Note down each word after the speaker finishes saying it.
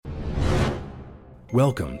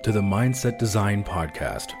Welcome to the Mindset Design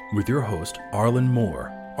Podcast with your host, Arlen Moore.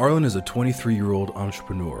 Arlen is a 23-year-old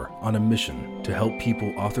entrepreneur on a mission to help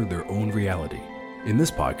people author their own reality. In this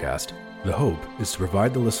podcast, the hope is to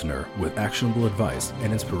provide the listener with actionable advice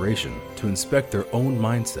and inspiration to inspect their own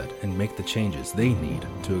mindset and make the changes they need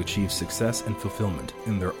to achieve success and fulfillment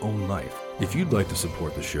in their own life. If you'd like to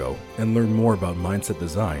support the show and learn more about mindset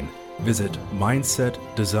design, visit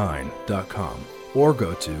mindsetdesign.com or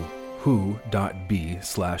go to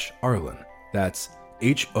who.be/Arlen. That's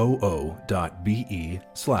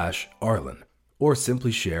HOO.be/Arlen. Or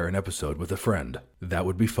simply share an episode with a friend. That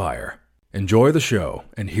would be fire. Enjoy the show,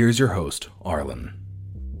 and here's your host, Arlen.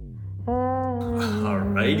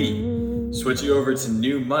 Alrighty. Switching over to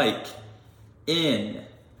new mic in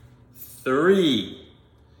 3,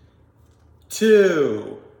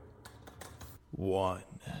 2, 1.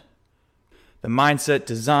 The Mindset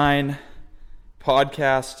Design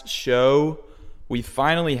Podcast show. We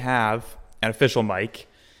finally have an official mic,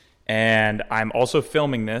 and I'm also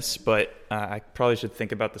filming this, but I probably should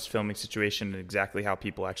think about this filming situation and exactly how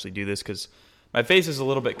people actually do this, because my face is a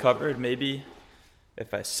little bit covered. Maybe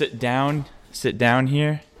if I sit down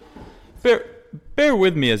here. Bear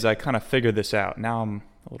with me as I kind of figure this out. Now I'm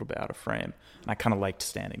a little bit out of frame, and I kind of liked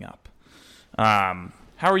standing up. How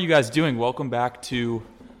are you guys doing? Welcome back to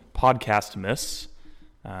Podcast Miss.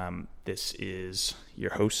 This is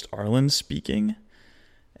your host, Arlen, speaking,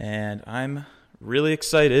 and I'm really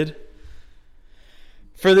excited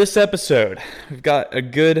for this episode. We've got a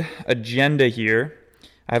good agenda here.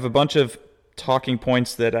 I have a bunch of talking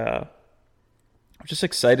points that I'm just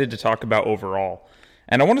excited to talk about overall.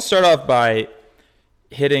 And I want to start off by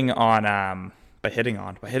hitting on Ray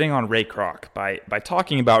Kroc, by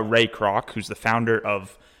talking about Ray Kroc, who's the founder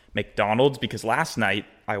of McDonald's, because last night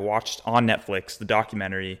I watched on Netflix the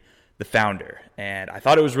documentary The Founder, and I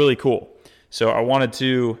thought it was really cool. So I wanted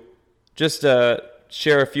to just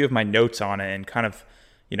share a few of my notes on it and kind of,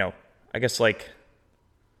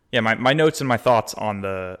 my notes and my thoughts on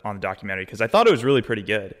the documentary, because I thought it was really pretty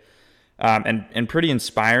good and pretty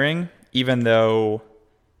inspiring, even though,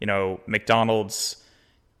 McDonald's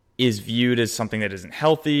is viewed as something that isn't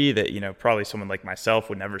healthy, that, probably someone like myself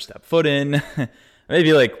would never step foot in,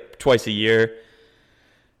 maybe like twice a year.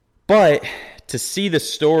 But to see the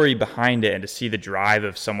story behind it and to see the drive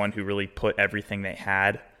of someone who really put everything they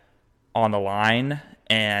had on the line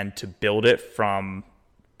and to build it from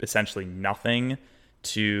essentially nothing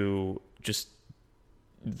to just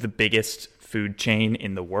the biggest food chain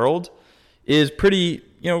in the world is pretty,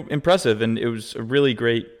 impressive. And it was a really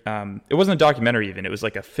great, it wasn't a documentary even, it was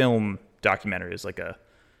like a film documentary. It was like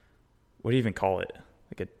what do you even call it?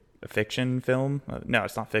 Like a fiction film? No,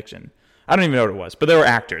 it's not fiction. I don't even know what it was, but there were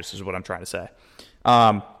actors is what I'm trying to say.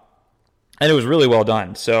 And it was really well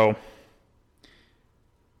done. So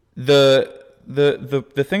the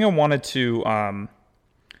thing I wanted to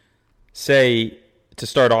say to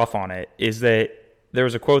start off on it is that there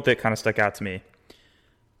was a quote that kind of stuck out to me.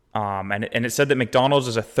 And it said that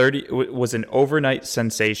McDonald's was an overnight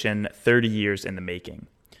sensation, 30 years in the making.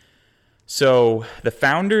 So the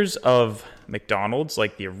founders of McDonald's,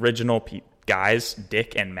 like the original guys,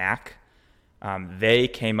 Dick and Mac, they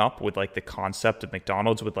came up with like the concept of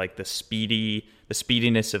McDonald's with like the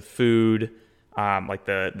speediness of food.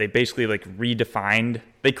 They basically like redefined,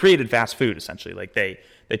 they created fast food essentially. Like they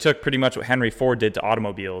took pretty much what Henry Ford did to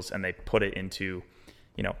automobiles and they put it into,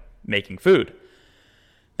 making food.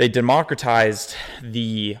 They democratized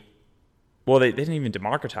they didn't even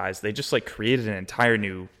democratize. They just like created an entire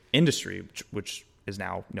new industry, which is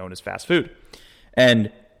now known as fast food.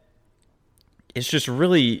 And it's just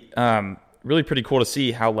really, really pretty cool to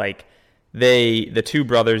see how like the two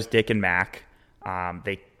brothers, Dick and Mac,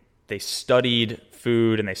 they studied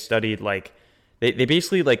food and they studied like, they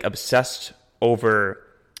basically like obsessed over,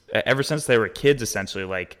 ever since they were kids essentially,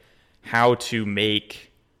 like how to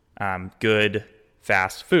make good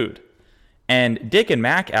fast food. And Dick and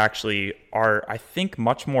Mac actually are, I think,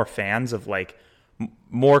 much more fans of like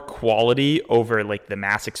more quality over like the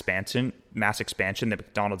mass expansion that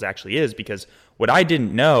McDonald's actually is, because what I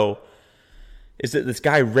didn't know is that this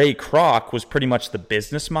guy Ray Kroc was pretty much the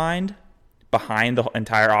business mind behind the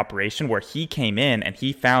entire operation, where he came in and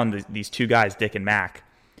he found these two guys, Dick and Mac,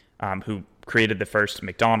 who created the first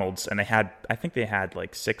McDonald's, and I think they had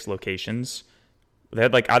like 6 locations. They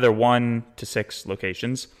had like either 1 to 6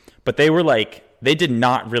 locations, but they did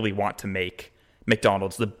not really want to make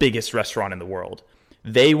McDonald's the biggest restaurant in the world.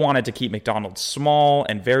 They wanted to keep McDonald's small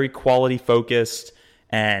and very quality focused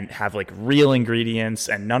and have like real ingredients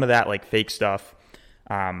and none of that like fake stuff.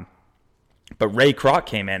 But Ray Kroc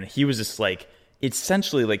came in, he was just like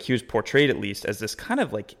essentially, like, he was portrayed, at least, as this kind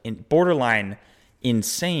of like borderline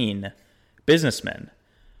insane businessman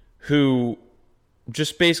who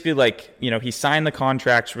just basically, like, you know, he signed the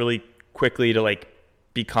contracts really quickly to like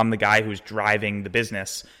become the guy who's driving the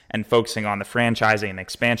business and focusing on the franchising and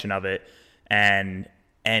expansion of it. And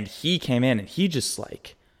he came in and he just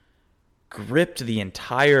like gripped the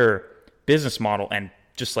entire business model and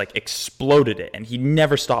just like exploded it. And he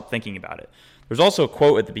never stopped thinking about it. There's also a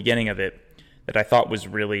quote at the beginning of it that I thought was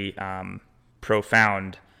really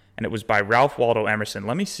profound. And it was by Ralph Waldo Emerson.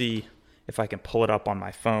 Let me see if I can pull it up on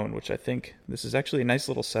my phone, which I think this is actually a nice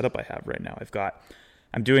little setup I have right now.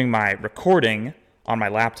 I'm doing my recording on my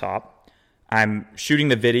laptop. I'm shooting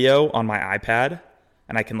the video on my iPad,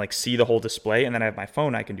 and I can like see the whole display, and then I have my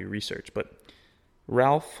phone, I can do research. But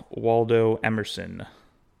Ralph Waldo Emerson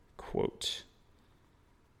quote.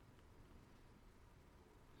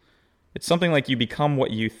 It's something like, you become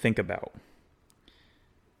what you think about.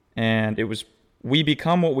 And it was, we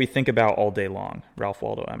become what we think about all day long, Ralph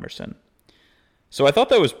Waldo Emerson. So I thought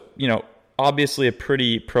that was, you know, obviously a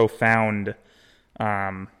pretty profound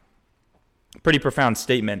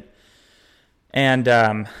statement. And,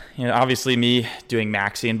 you know, obviously me doing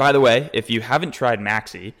Maxi. And by the way, if you haven't tried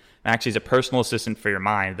Maxi, Maxi is a personal assistant for your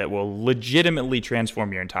mind that will legitimately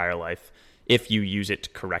transform your entire life if you use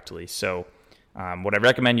it correctly. So what I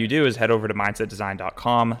recommend you do is head over to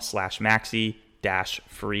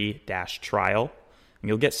mindsetdesign.com/maxi-free-trial, and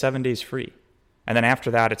you'll get 7 days free. And then after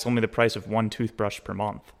that, it's only the price of one toothbrush per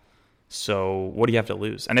month. So what do you have to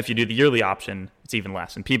lose? And if you do the yearly option, it's even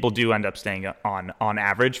less. And people do end up staying on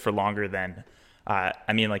average for longer than, I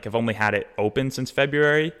mean, like, I've only had it open since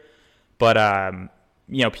February, but,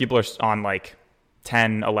 you know, people are on like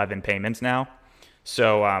 10, 11 payments now.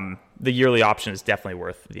 So the yearly option is definitely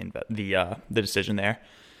worth the decision there.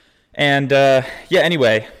 And yeah,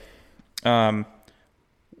 anyway,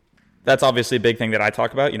 that's obviously a big thing that I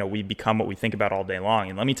talk about. You know, we become what we think about all day long.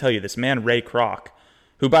 And let me tell you, this man, Ray Kroc,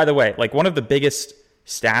 who, by the way, like, one of the biggest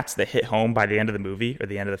stats that hit home by the end of the movie or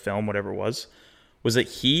the end of the film, whatever it was that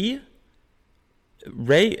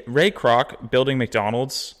Ray Kroc building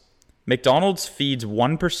McDonald's feeds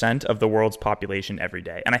 1% of the world's population every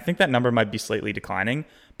day. And I think that number might be slightly declining,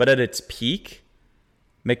 but at its peak,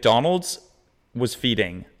 McDonald's was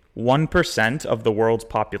feeding 1% of the world's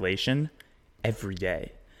population every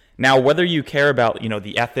day. Now, whether you care about, you know,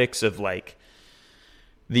 the ethics of like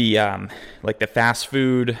the fast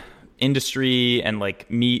food industry and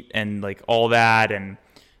like meat and like all that, and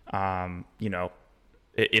you know,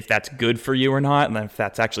 if that's good for you or not, and if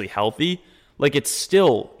that's actually healthy, like, it's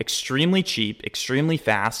still extremely cheap, extremely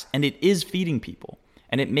fast, and it is feeding people,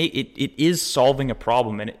 and it is solving a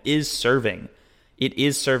problem, and it is serving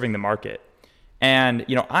the market. And,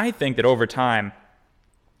 you know, I think that over time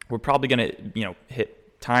we're probably going to, you know,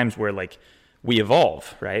 hit times where like we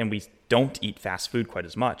evolve, right? And we don't eat fast food quite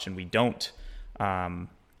as much, and we don't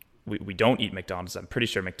eat McDonald's. I'm pretty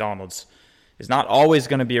sure McDonald's is not always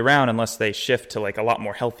going to be around unless they shift to like a lot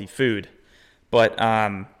more healthy food. But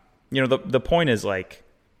you know, the point is, like,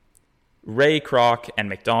 Ray Kroc and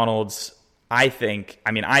McDonald's, I think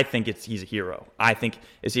he's a hero. I think,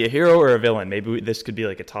 is he a hero or a villain? Maybe this could be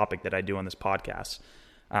like a topic that I do on this podcast.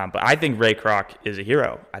 But I think Ray Kroc is a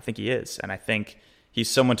hero. I think he is. And I think he's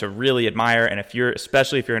someone to really admire. And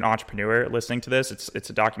especially if you're an entrepreneur listening to this, it's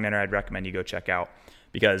a documentary I'd recommend you go check out,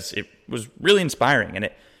 because it was really inspiring. And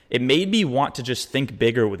it made me want to just think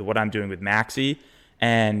bigger with what I'm doing with Maxi.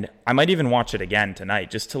 And I might even watch it again tonight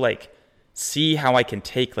just to like see how I can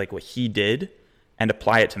take like what he did and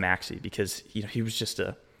apply it to Maxi, because, you know, he was just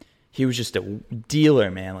a dealer,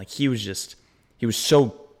 man. Like, he was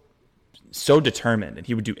so determined, and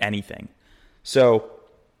he would do anything. So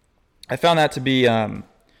I found that to be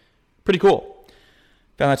pretty cool.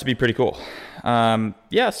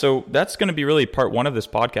 Yeah, so that's going to be really part one of this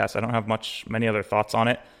podcast. I don't have many other thoughts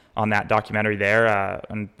on that documentary there,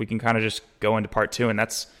 and we can kind of just go into part two, and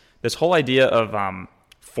that's this whole idea of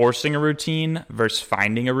forcing a routine versus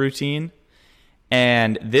finding a routine.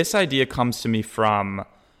 And this idea comes to me from,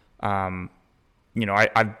 you know,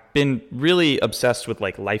 I've been really obsessed with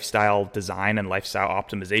like lifestyle design and lifestyle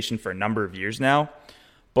optimization for a number of years now,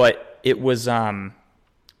 but it was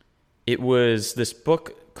this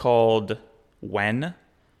book called When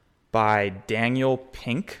by Daniel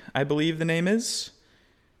Pink, I believe the name is.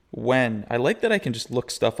 When. I like that I can just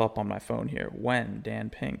look stuff up on my phone here. When, Dan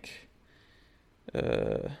Pink.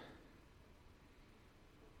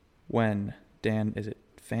 When, Dan, is it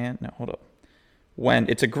Fan? No, hold up. When.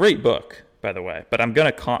 It's a great book, by the way, but I'm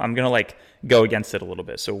gonna like go against it a little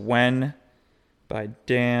bit. So When by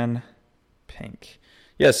Dan Pink.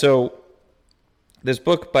 Yeah, so this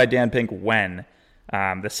book by Dan Pink, When,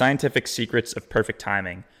 The Scientific Secrets of Perfect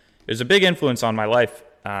Timing, there's a big influence on my life.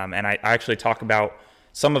 And I actually talk about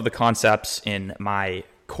some of the concepts in my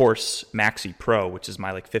course, Maxi Pro, which is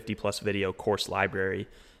my like 50 plus video course library.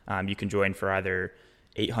 You can join for either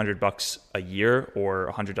 $800 a year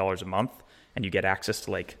or $100 a month, and you get access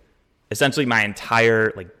to like essentially my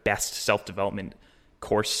entire like best self-development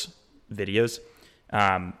course videos.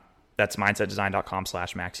 That's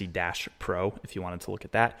mindsetdesign.com/maxi-pro if you wanted to look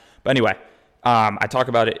at that. But anyway, I talk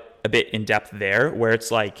about it a bit in depth there, where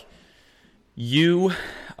it's like you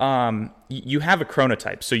have a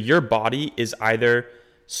chronotype. So your body is either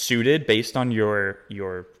suited based on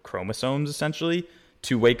your chromosomes essentially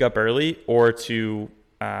to wake up early, or to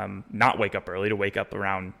not wake up early, to wake up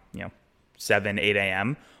around 7, 8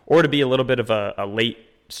 a.m., or to be a little bit of a late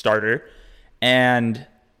starter. And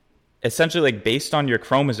essentially, like based on your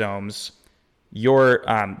chromosomes, your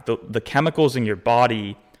the chemicals in your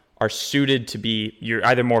body are suited to be, you're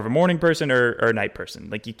either more of a morning person or a night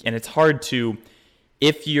person. And it's hard to,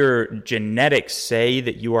 if your genetics say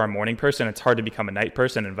that you are a morning person, it's hard to become a night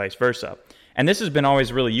person and vice versa. And this has been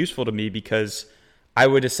always really useful to me, because I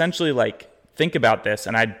would essentially like think about this,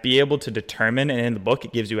 and I'd be able to determine, and in the book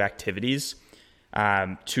it gives you activities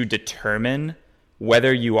to determine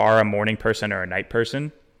whether you are a morning person or a night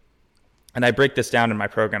person. And I break this down in my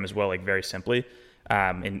program as well, like very simply,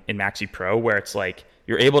 in Maxi Pro, where it's like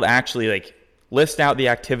you're able to actually like list out the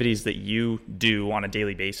activities that you do on a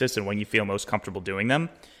daily basis and when you feel most comfortable doing them.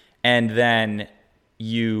 And then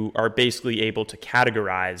you are basically able to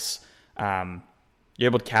categorize,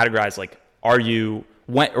 like, are you,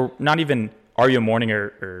 when, or not even are you a morning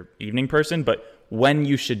or evening person, but when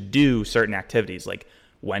you should do certain activities, like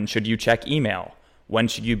when should you check email? When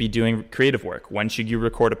should you be doing creative work? When should you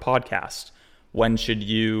record a podcast? When should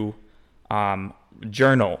you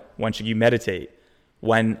journal? When should you meditate?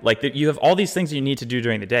 When, like, you have all these things that you need to do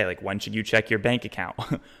during the day. Like, when should you check your bank account?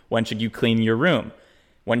 When should you clean your room?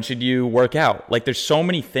 When should you work out? Like, there's so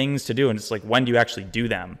many things to do, and it's like, when do you actually do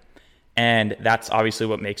them? And that's obviously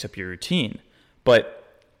what makes up your routine. But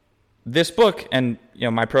this book, and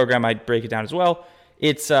my program, I break it down as well.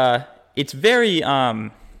 It's very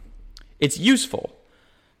it's useful,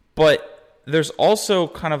 but there's also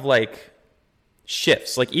kind of like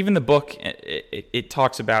shifts. Like even the book, it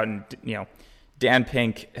talks about, and Dan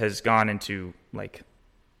Pink has gone into like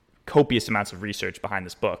copious amounts of research behind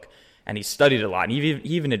this book, and he studied a lot. And he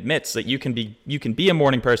even admits that you can be a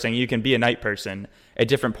morning person, you can be a night person at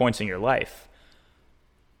different points in your life.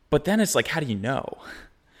 But then it's like, how do you know?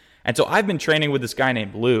 And so I've been training with this guy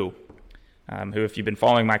named Lou, who, if you've been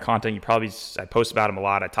following my content, I post about him a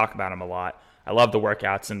lot. I talk about him a lot. I love the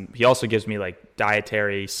workouts, and he also gives me like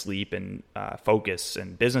dietary, sleep, and focus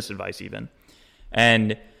and business advice even.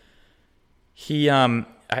 And he,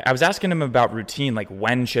 I was asking him about routine, like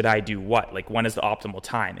when should I do what? Like when is the optimal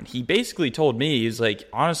time? And he basically told me, he's like,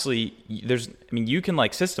 honestly, you can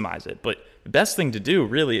like systemize it, but the best thing to do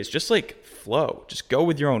really is just like flow. Just go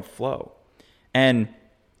with your own flow. And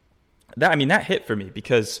that hit for me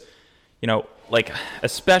because, like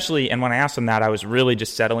especially, and when I asked him that, I was really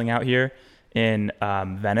just settling out here in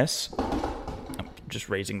Venice. I'm just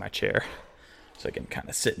raising my chair so I can kind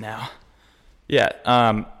of sit now. Yeah,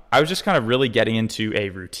 I was just kind of really getting into a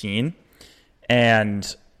routine,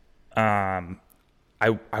 and I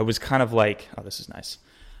was kind of like, oh, this is nice.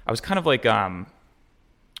 I was kind of like, here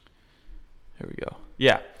we go.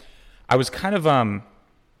 Yeah, I was kind of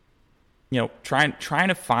trying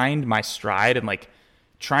to find my stride and like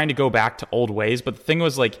trying to go back to old ways. But the thing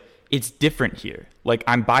was like, it's different here. Like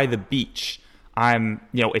I'm by the beach.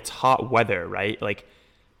 It's hot weather, right? Like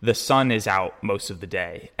the sun is out most of the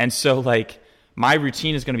day. And so like my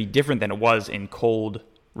routine is going to be different than it was in cold,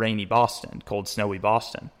 rainy Boston, cold, snowy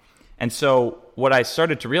Boston. And so what I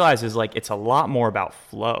started to realize is like, it's a lot more about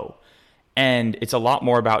flow, and it's a lot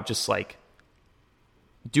more about just like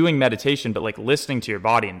doing meditation, but like listening to your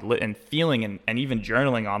body and feeling and even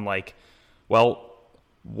journaling on like, well,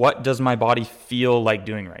 what does my body feel like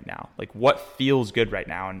doing right now? Like what feels good right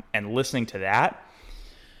now, and listening to that.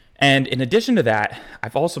 And in addition to that,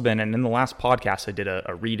 I've also been, and in the last podcast, I did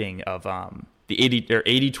a reading of the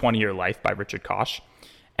 80-20 Year Life by Richard Koch.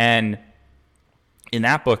 And in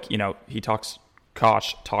that book,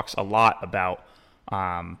 Koch talks a lot about,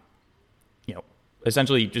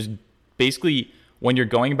 essentially just basically when you're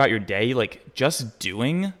going about your day, like just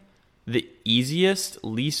doing the easiest,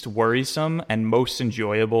 least worrisome, and most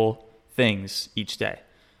enjoyable things each day.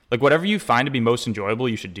 Like whatever you find to be most enjoyable,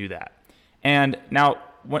 you should do that. And now,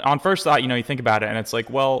 on first thought, you think about it and it's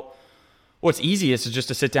like, well, what's easiest is just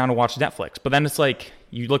to sit down and watch Netflix. But then it's like,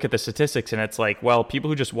 you look at the statistics and it's like, well, people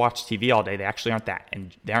who just watch TV all day, they actually aren't that,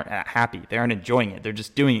 and they aren't that happy. They aren't enjoying it. They're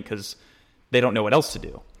just doing it because they don't know what else to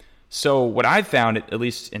do. So what I've found, at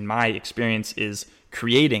least in my experience, is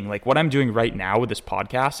creating, like what I'm doing right now with this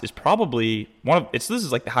podcast is probably this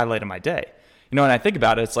is like the highlight of my day. You know, when I think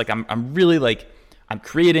about it, it's like I'm really like, I'm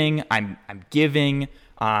creating, I'm giving.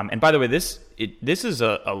 And by the way, this is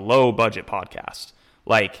a low budget podcast.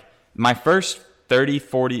 Like my first 30,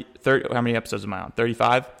 how many episodes am I on?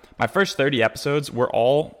 35? My first 30 episodes were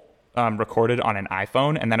all recorded on an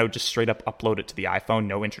iPhone, and then I would just straight up upload it to the iPhone,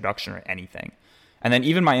 no introduction or anything. And then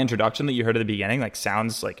even my introduction that you heard at the beginning, like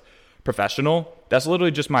sounds like professional. That's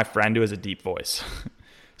literally just my friend who has a deep voice.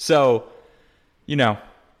 So, you know,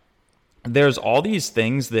 there's all these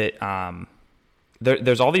things that,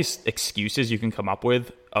 there's all these excuses you can come up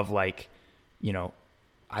with of like, you know,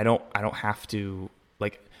 I don't have to,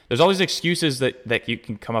 like, there's all these excuses that you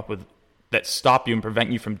can come up with that stop you and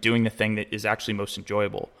prevent you from doing the thing that is actually most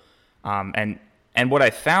enjoyable. And what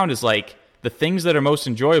I found is like, the things that are most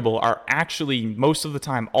enjoyable are actually most of the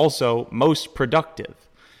time also most productive.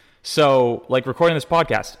 So like recording this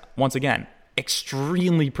podcast, once again,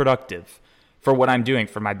 extremely productive for what I'm doing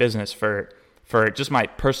for my business, for just my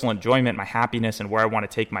personal enjoyment, my happiness, and where I want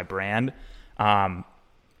to take my brand.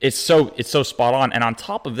 It's so spot on. And on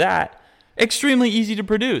top of that, extremely easy to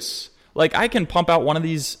produce. Like I can pump out one of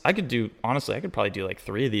these. I could probably do like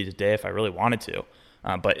 3 of these a day if I really wanted to.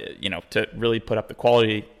 But, you know, to really put up the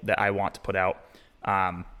quality that I want to put out,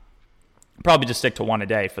 probably just stick to 1 a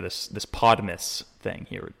day for this Podmas thing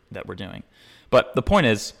here that we're doing. But the point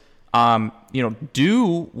is, you know,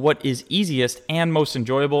 do what is easiest and most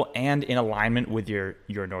enjoyable and in alignment with your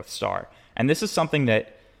North Star. And this is something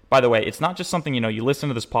that, by the way, it's not just something, you know, you listen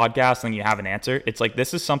to this podcast and you have an answer. It's like,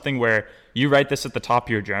 this is something where you write this at the top of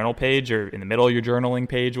your journal page or in the middle of your journaling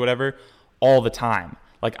page, whatever, all the time.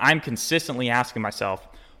 Like I'm consistently asking myself,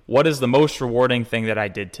 what is the most rewarding thing that I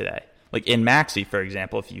did today? Like in Maxi, for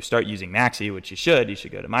example, if you start using Maxi, which you should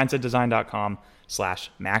go to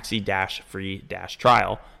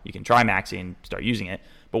mindsetdesign.com/maxi-free-trial. You can try Maxi and start using it.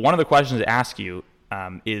 But one of the questions to ask you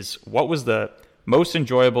is, what was the most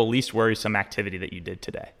enjoyable, least worrisome activity that you did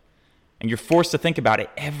today? And you're forced to think about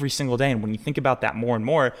it every single day. And when you think about that more and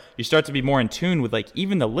more, you start to be more in tune with like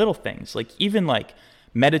even the little things, like even like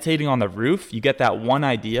meditating on the roof. You get that one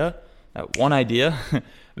idea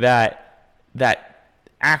that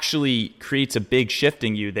actually creates a big shift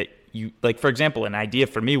in you that you like. For example, an idea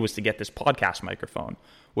for me was to get this podcast microphone,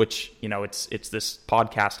 which, you know, it's this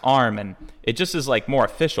podcast arm, and it just is like more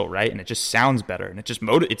official, right? And it just sounds better, and it's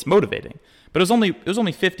motivating. But it was only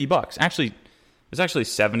 $50. Actually, it was actually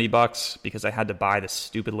 $70 because I had to buy this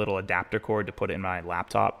stupid little adapter cord to put it in my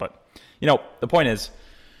laptop. But, you know, the point is,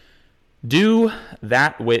 do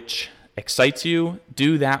that which excites you,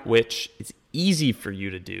 do that which is easy for you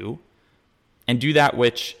to do, and do that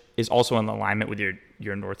which is also in alignment with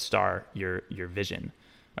your North Star, your vision,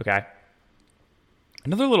 okay?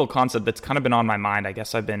 Another little concept that's kind of been on my mind, I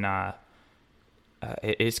guess I've been,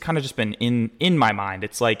 it's kind of just been in my mind.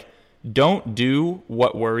 It's like, don't do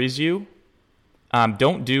what worries you.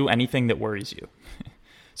 Don't do anything that worries you.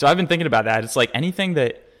 So I've been thinking about that. It's like anything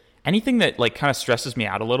that like kind of stresses me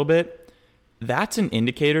out a little bit, that's an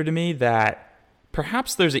indicator to me that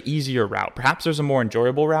perhaps there's an easier route. Perhaps there's a more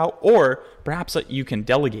enjoyable route, or perhaps that you can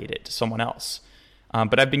delegate it to someone else.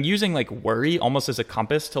 But I've been using like worry almost as a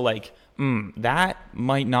compass to like, that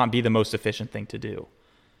might not be the most efficient thing to do.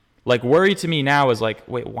 Like worry to me now is like,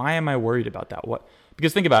 wait, why am I worried about that? What?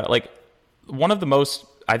 Because think about it, like one of the most,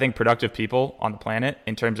 I think, productive people on the planet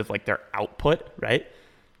in terms of like their output, right?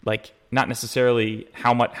 Like not necessarily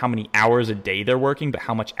how many hours a day they're working, but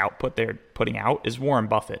how much output they're putting out, is Warren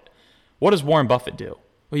Buffett. What does Warren Buffett do?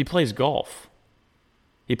 Well, he plays golf.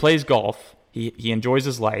 He enjoys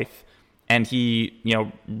his life, and he, you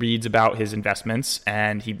know, reads about his investments,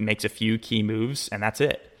 and he makes a few key moves, and that's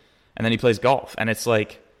it. And then he plays golf, and it's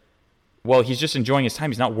like, well, he's just enjoying his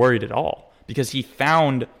time. He's not worried at all because he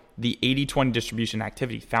found the 80-20 distribution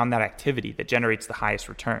activity, found that activity that generates the highest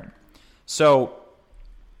return. So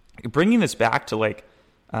bringing this back to like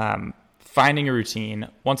finding a routine,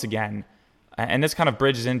 once again, and this kind of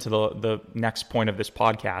bridges into the next point of this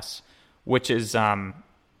podcast, which is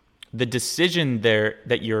the decision there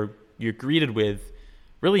that you're greeted with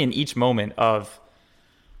really in each moment of,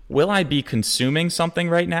 will I be consuming something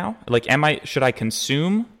right now? Like, should I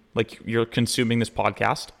consume, like you're consuming this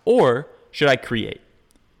podcast, or should I create?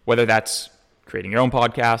 Whether that's creating your own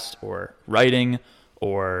podcast or writing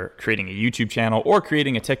or creating a YouTube channel or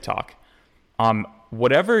creating a TikTok.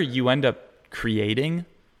 Whatever you end up creating,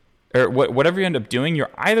 or whatever you end up doing, you're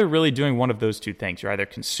either really doing one of those two things. You're either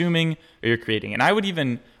consuming or you're creating. And I would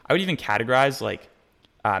even categorize like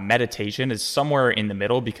meditation as somewhere in the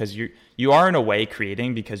middle, because you are in a way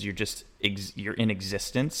creating because you're just you're in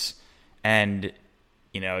existence, and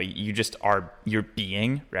you're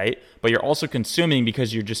being, right? But you're also consuming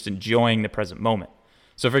because you're just enjoying the present moment.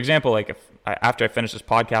 So for example, like after I finish this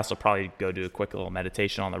podcast, I'll probably go do a quick little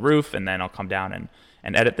meditation on the roof, and then I'll come down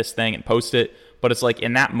and edit this thing and post it. But it's like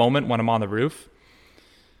in that moment when I'm on the roof,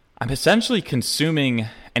 I'm essentially consuming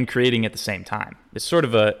and creating at the same time. It's sort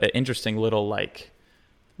of an interesting little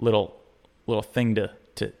thing to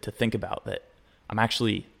think about, that I'm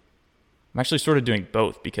actually sort of doing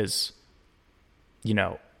both, because,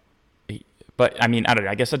 but I mean, I don't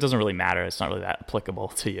know, I guess that doesn't really matter. It's not really that applicable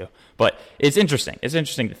to you, but it's interesting. It's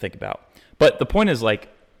interesting to think about. But the point is like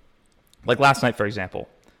last night, for example,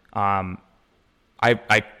 I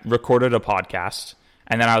recorded a podcast,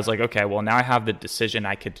 and then I was like, okay, well now I have the decision.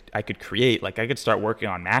 I could create, like I could start working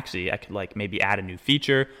on Maxi. I could like maybe add a new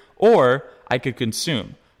feature, or I could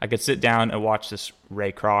consume. I could sit down and watch this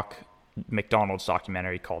Ray Kroc McDonald's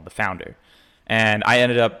documentary called The Founder. And I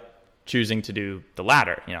ended up choosing to do the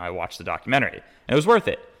latter. I watched the documentary, and it was worth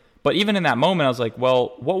it. But even in that moment, I was like,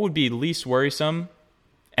 well, what would be least worrisome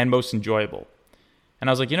and most enjoyable? And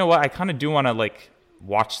I was like, you know what? I kind of do want to like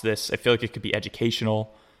watch this. I feel like it could be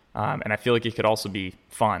educational, and I feel like it could also be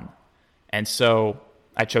fun. And so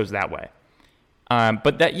I chose that way.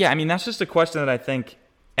 But that's just a question that I think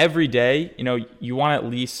every day, you want at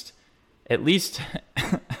least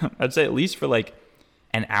I'd say at least for like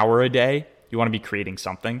an hour a day, you want to be creating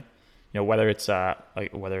something. Whether it's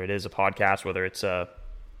whether it is a podcast, whether it's a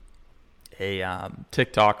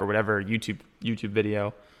TikTok or whatever, YouTube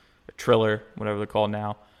video, a Triller, whatever they're called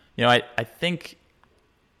now. I think,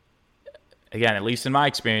 again, at least in my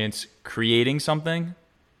experience, creating something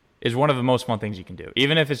is one of the most fun things you can do,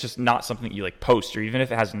 even if it's just not something that you like post, or even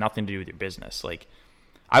if it has nothing to do with your business. Like,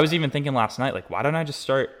 I was even thinking last night, like, why don't I just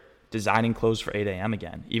start designing clothes for 8 a.m.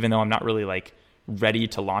 again, even though I'm not really like ready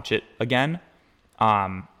to launch it again.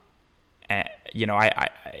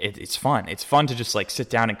 It's fun. It's fun to just like sit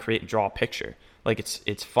down and create and draw a picture. Like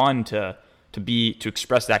it's fun to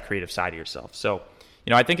express that creative side of yourself. So,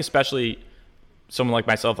 I think especially someone like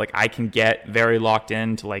myself, like I can get very locked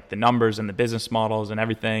into like the numbers and the business models and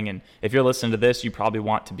everything. And if you're listening to this, you probably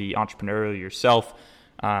want to be entrepreneurial yourself.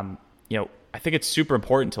 I think it's super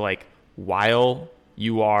important to like, while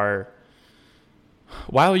you're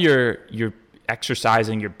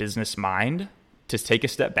exercising your business mind, to take a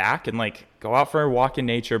step back and like go out for a walk in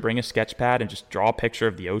nature, bring a sketch pad and just draw a picture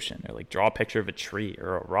of the ocean, or like draw a picture of a tree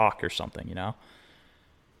or a rock or something,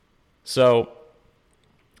 So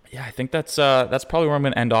yeah, I think that's probably where I'm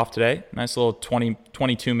going to end off today. Nice little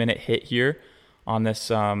 22 minute hit here on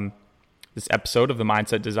this episode of the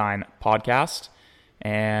Mindset Design podcast.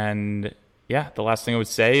 And yeah, the last thing I would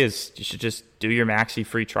say is you should just do your Maxi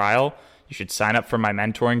free trial. You should sign up for my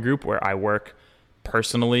mentoring group, where I work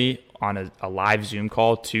personally on a live Zoom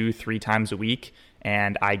call 2-3 times a week.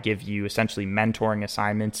 And I give you essentially mentoring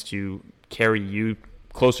assignments to carry you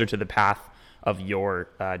closer to the path of your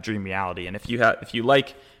dream reality. And if you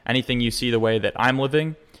like anything you see the way that I'm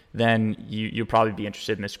living, then you'll probably be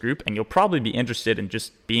interested in this group, and you'll probably be interested in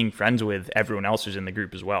just being friends with everyone else who's in the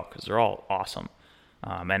group as well, because they're all awesome.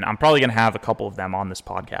 And I'm probably going to have a couple of them on this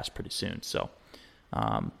podcast pretty soon. So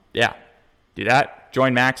yeah, do that.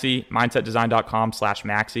 Join Maxi,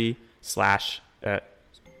 mindsetdesign.com/Maxi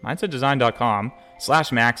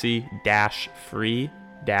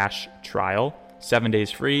mindsetdesign.com/Maxi-free-trial, 7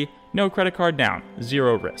 days free, no credit card down,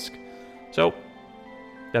 0 risk. So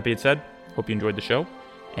that being said, hope you enjoyed the show,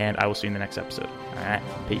 and I will see you in the next episode. All right,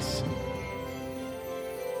 peace.